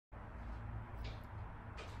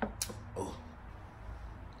Oh.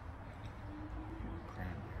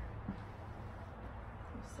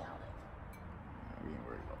 Salad. We ain't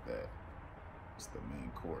worried about that. It's the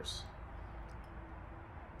main course.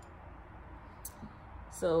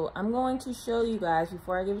 So I'm going to show you guys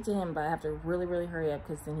before I give it to him, but I have to really, really hurry up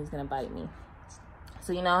because then he's gonna bite me.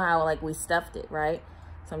 So you know how like we stuffed it, right?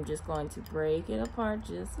 So I'm just going to break it apart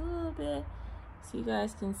just a little bit so you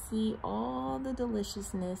guys can see all the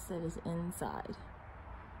deliciousness that is inside.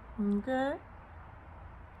 Okay?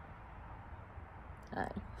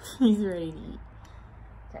 Alright, he's ready to eat.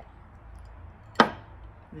 Okay.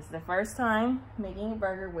 This is the first time making a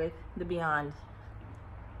burger with the Beyond.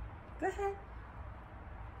 Go ahead.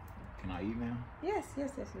 Can I eat now? Yes, you're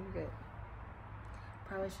good.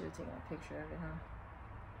 Probably should have taken a picture of it, huh?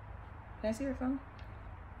 Can I see your phone?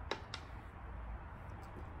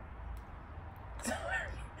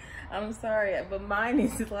 I'm sorry, but mine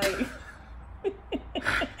is like...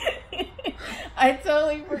 I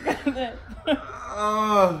totally forgot that. Okay,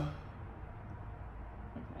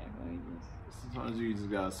 let me just... Sometimes you just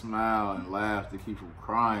gotta smile and laugh to keep from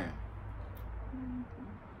crying.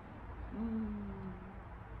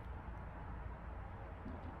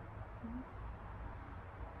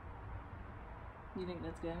 You think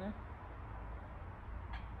that's good enough?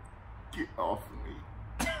 Get off of me.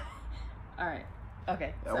 Alright.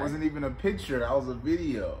 Okay. That wasn't even a picture, that was a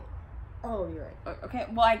video. Oh, you're right. Okay,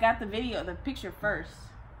 well, I got the picture first.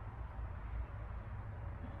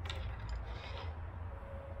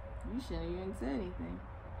 You shouldn't even say anything.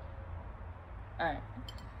 Alright.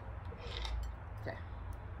 Okay.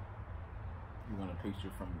 You want a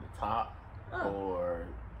picture from the top? Oh. Or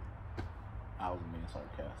I was being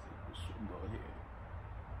sarcastic, but sure, go ahead.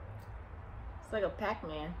 It's like a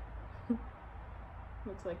Pac-Man.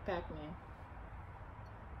 Looks like Pac-Man.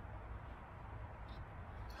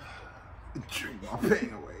 Drink my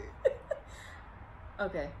pain away.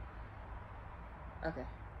 Okay. Okay.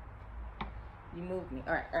 You moved me.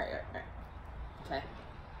 Alright. Okay.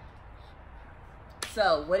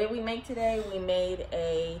 So, what did we make today? We made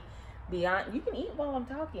a Beyond... You can eat while I'm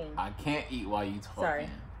talking. I can't eat while you talking. Sorry.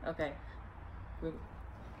 Okay.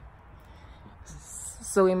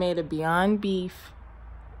 So we made a Beyond Beef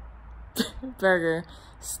burger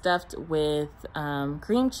stuffed with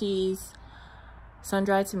cream cheese,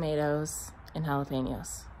 sun-dried tomatoes, and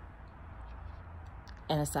jalapenos.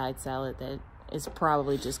 And a side salad that is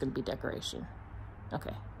probably just going to be decoration.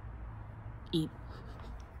 Okay. Eat.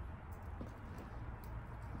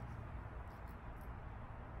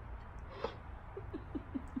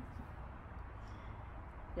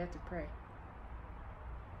 You have to pray.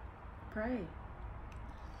 Pray.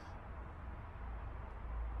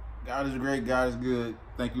 God is great, God is good.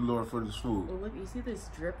 Thank you, Lord, for this food. Oh, look, you see this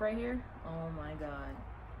drip right here? Oh my God.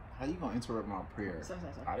 How you gonna interrupt my prayer? Sorry.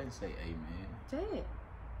 I didn't say amen. Say it.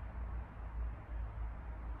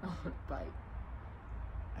 I want to bite.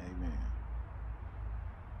 Amen.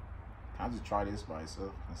 Can I just try this by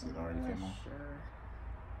itself? Since it already came on. Sure.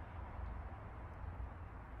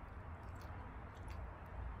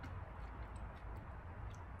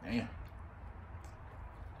 Damn.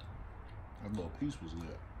 That little piece was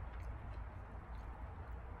good.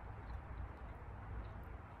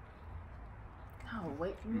 Oh,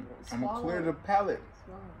 wait for me to I'm swallow. gonna clear the palate.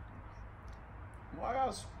 Swallow. Why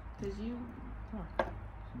else? Cause you, huh.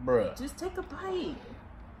 Bruh. Just take a bite.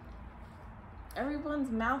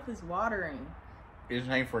 Everyone's mouth is watering. This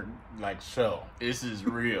ain't for like show. This is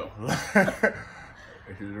real.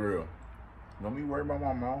 This is real. Don't be worried about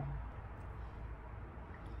my mouth.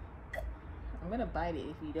 I'm gonna bite it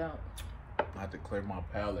if you don't. I have to clear my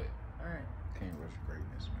palate. Alright. Can't rush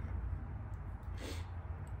greatness, man.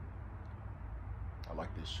 I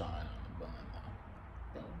like this shine on the bun now.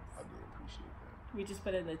 Thanks. I do appreciate that. We just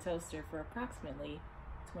put it in the toaster for approximately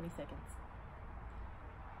 20 seconds.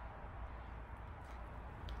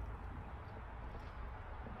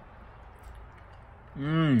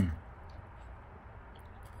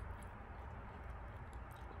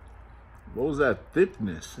 What was that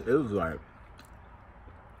thickness? It was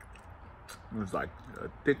like a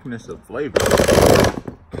thickness of flavor.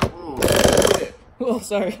 Oh, shit. Oh,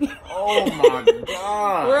 sorry. Oh my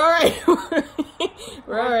God. We're alright.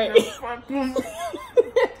 We're alright.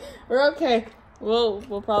 We're okay.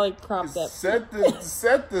 We'll probably crop that. Set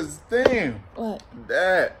this thing. What?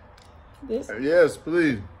 That. This? Yes,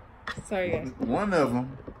 please. Sorry, guys. One of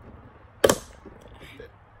them.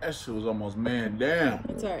 That shit was almost man down.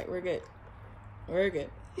 It's alright. We're good. We're good.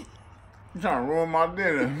 You trying to ruin my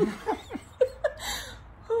dinner.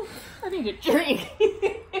 I need a drink.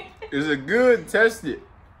 Is it good? Test it.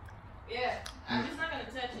 Yeah, I'm just not gonna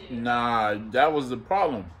touch it. Nah, that was the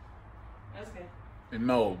problem. That's okay.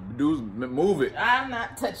 No, dudes, move it. I'm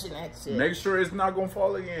not touching that shit. Make sure it's not gonna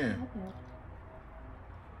fall again. Okay.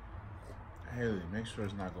 Haley, make sure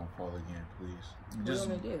it's not gonna fall again, please. What Just do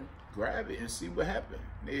you want me to do? grab it and see what happened.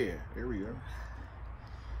 Yeah, here we go.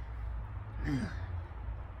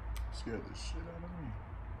 Scared the shit out of me.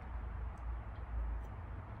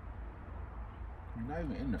 You're not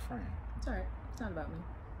even in the frame. It's alright. It's not about me.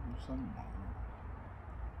 Something wrong.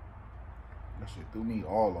 That shit threw me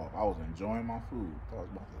all off. I was enjoying my food. Thought I was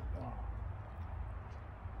about to die.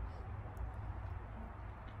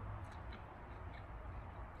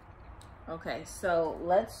 Okay, so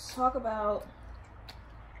let's talk about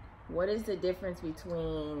what is the difference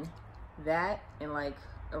between that and like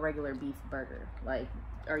a regular beef burger. Like,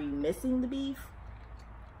 are you missing the beef?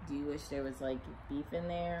 Do you wish there was like beef in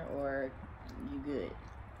there, or you good?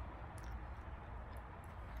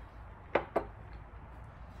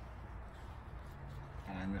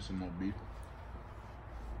 I ain't missing no beef.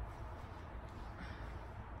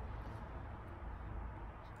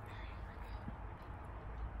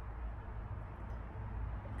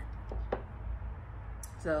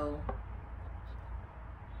 So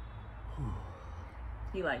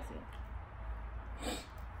he likes it.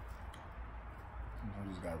 I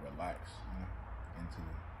just gotta relax, you know, into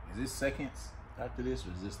it. Is this seconds after this,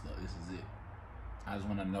 or is this this is it? I just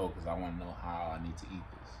want to know because I want to know how I need to eat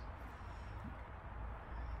this.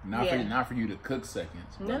 Not for you to cook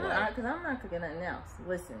seconds. No, because I'm not cooking nothing else.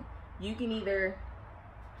 Listen, you can either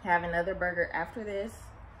have another burger after this,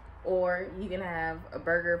 or you can have a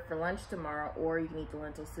burger for lunch tomorrow, or you can eat the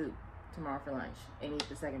lentil soup tomorrow for lunch and eat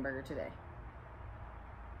the second burger today.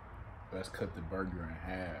 Let's cut the burger in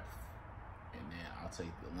half, and then I'll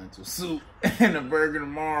take the lentil soup and the burger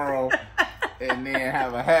tomorrow, and then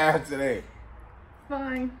have a half today.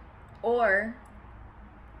 Fine. Or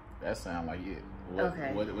that sound like it.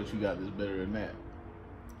 Okay. What you got that's better than that?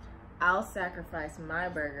 I'll sacrifice my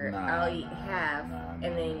burger. I'll eat half,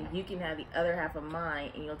 and then you can have the other half of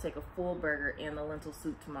mine, and you'll take a full burger and the lentil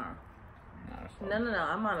soup tomorrow. No.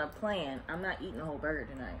 I'm on a plan. I'm not eating the whole burger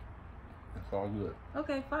tonight. That's all good.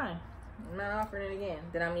 Okay, fine. I'm not offering it again.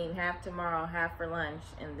 Then I'm eating half tomorrow, half for lunch,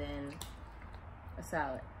 and then a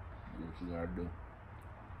salad. Do what you gotta do.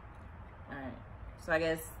 All right. So I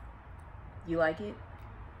guess you like it?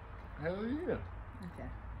 Hell yeah. Okay.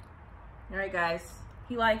 All right, guys.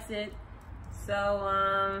 He likes it.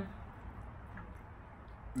 So,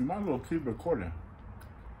 you might as well keep recording.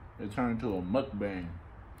 It turned into a mukbang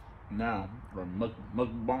now, or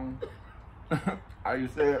mukbang. How you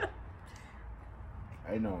say it?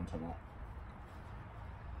 I know what I'm talking about.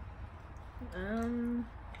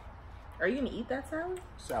 Are you gonna eat that salad?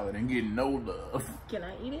 Salad ain't getting no love. Can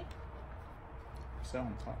I eat it? Salad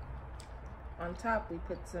on top. On top, we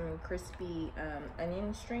put some crispy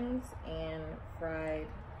onion strings and fried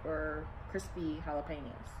or crispy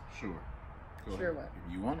jalapenos. Sure. Go ahead. What?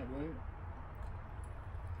 If you want it,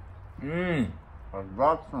 go ahead. I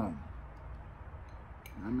got some.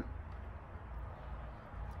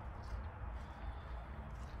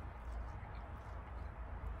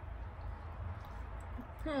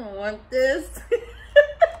 I don't want this.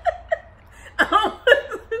 I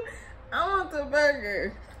want the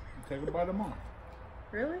burger. Take a bite of mine.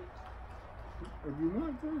 Really? If you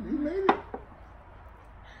want to, you made it.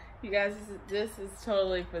 You guys, this is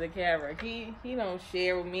totally for the camera. He don't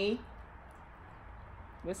share with me.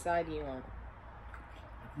 What side do you want?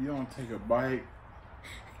 You don't take a bite.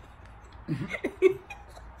 Let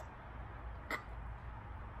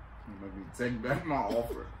me take back my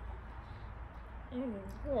offer.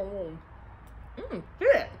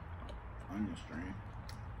 Shit. Onion string.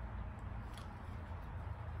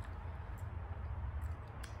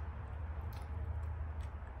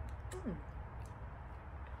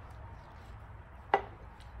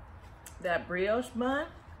 That brioche bun,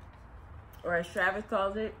 or as Travis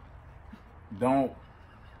calls it. Don't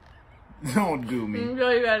do me.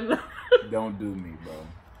 Don't do me, bro.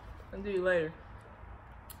 I'll do you later.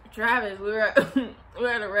 Travis, we were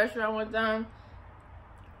at a restaurant one time.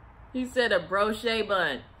 He said a brioche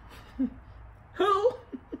bun. Who?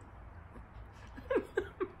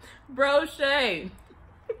 Brioche.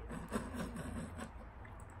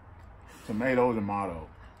 Tomato.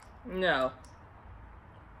 No.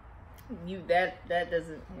 That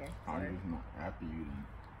doesn't. Here. I'll use my after you then.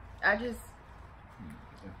 I just.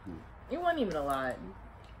 That's good. It wasn't even a lot.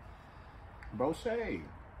 Brioche.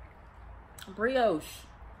 Brioche.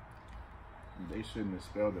 They shouldn't have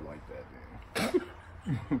spelled it like that,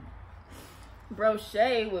 man.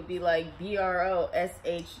 Brochet would be like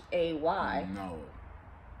BROSHAY. No.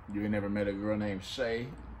 You ain't never met a girl named Shay?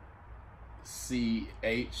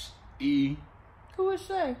 C-H-E. Who is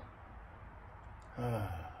Shay? Go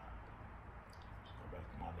back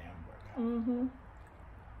to my damn workout. Mm-hmm.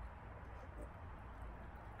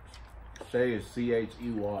 Shay is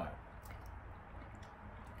C-H-E-Y.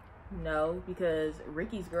 No, because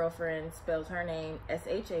Ricky's girlfriend spells her name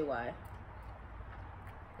S-H-A-Y.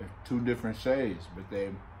 It's two different shades, but they...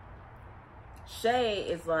 Shay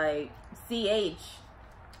is like C-H.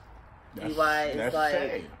 E-Y is that's like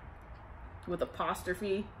Shay. with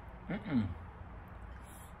apostrophe. Mm-mm.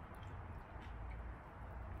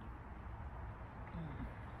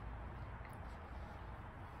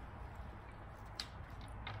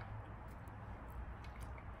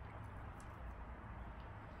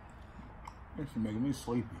 This is making me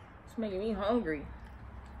sleepy. It's making me hungry.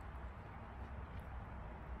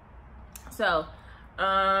 So,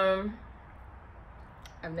 I've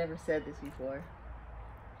never said this before.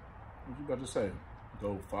 What you about to say?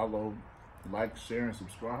 Go follow, like, share, and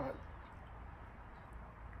subscribe.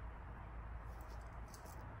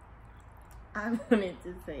 I wanted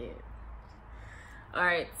to say it. All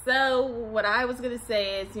right. So what I was gonna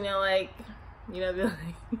say is,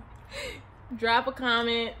 drop a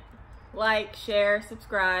comment, like, share,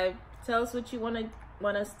 subscribe. Tell us what you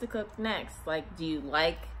want us to cook next. Like, do you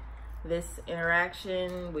like this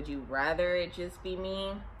interaction? Would you rather it just be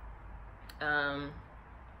me? I'm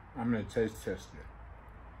gonna taste test it.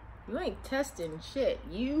 You ain't testing shit.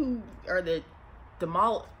 You are the the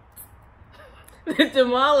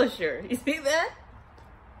demolisher. You see that?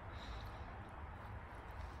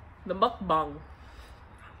 The mukbang.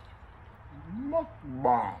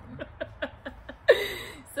 Mukbang.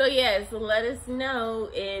 So yeah, so let us know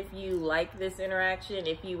if you like this interaction,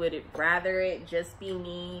 if you would rather it just be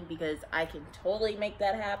me, because I can totally make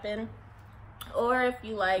that happen. Or if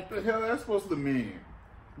you like... What the hell that's supposed to mean?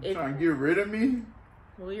 You trying to get rid of me?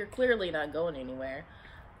 Well, you're clearly not going anywhere.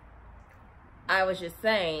 I was just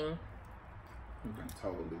saying... You can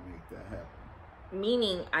totally make that happen.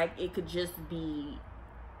 Meaning, it could just be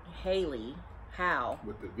Haley. How?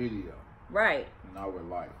 With the video. Right. Not with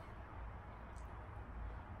life.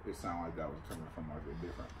 It sounded like that was coming from like a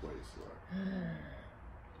different place.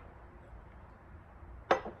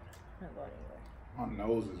 Like. Not going My anywhere.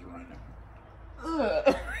 nose is running.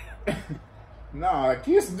 Ugh. Nah,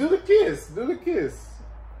 kiss. Do the kiss. Do the kiss.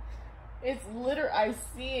 It's literally, I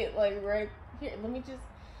see it like right here. Let me just.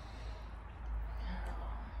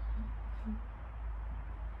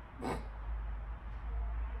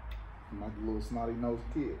 I'm like a little snotty nosed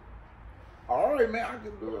kid. All right, man, I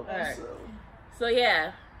can do it myself. Right. So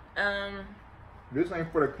yeah, This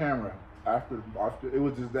ain't for the camera. After it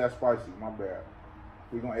was just that spicy. My bad.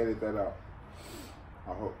 We gonna edit that out.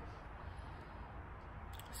 I hope.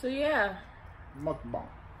 So yeah. Mukbang. All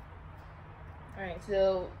right.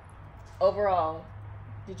 So overall,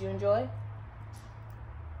 did you enjoy?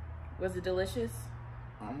 Was it delicious?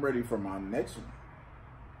 I'm ready for my next one.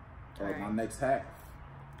 Or All right. my next half.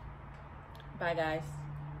 Bye, guys.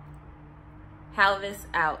 Halvis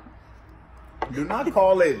out. Do not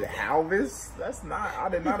call it Halvis. That's not. I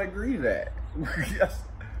did not agree to that. Yes.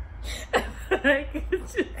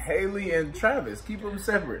 Haley and Travis, keep them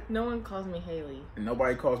separate. No one calls me Haley. And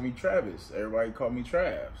nobody calls me Travis. Everybody call me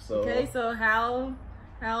Trav. So okay, so how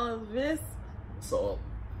is this? So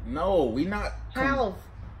no, we not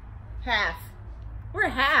Half. We're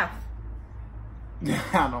half.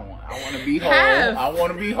 I don't want. I want to be whole. Half. I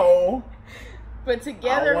want to be whole. But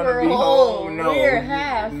together I wanna we're be whole. No, We're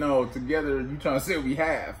half. No, together you trying to say we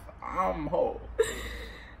half. I'm whole.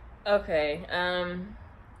 Okay.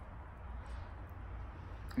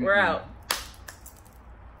 We're out.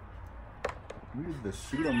 Use the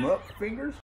shoot 'em up fingers.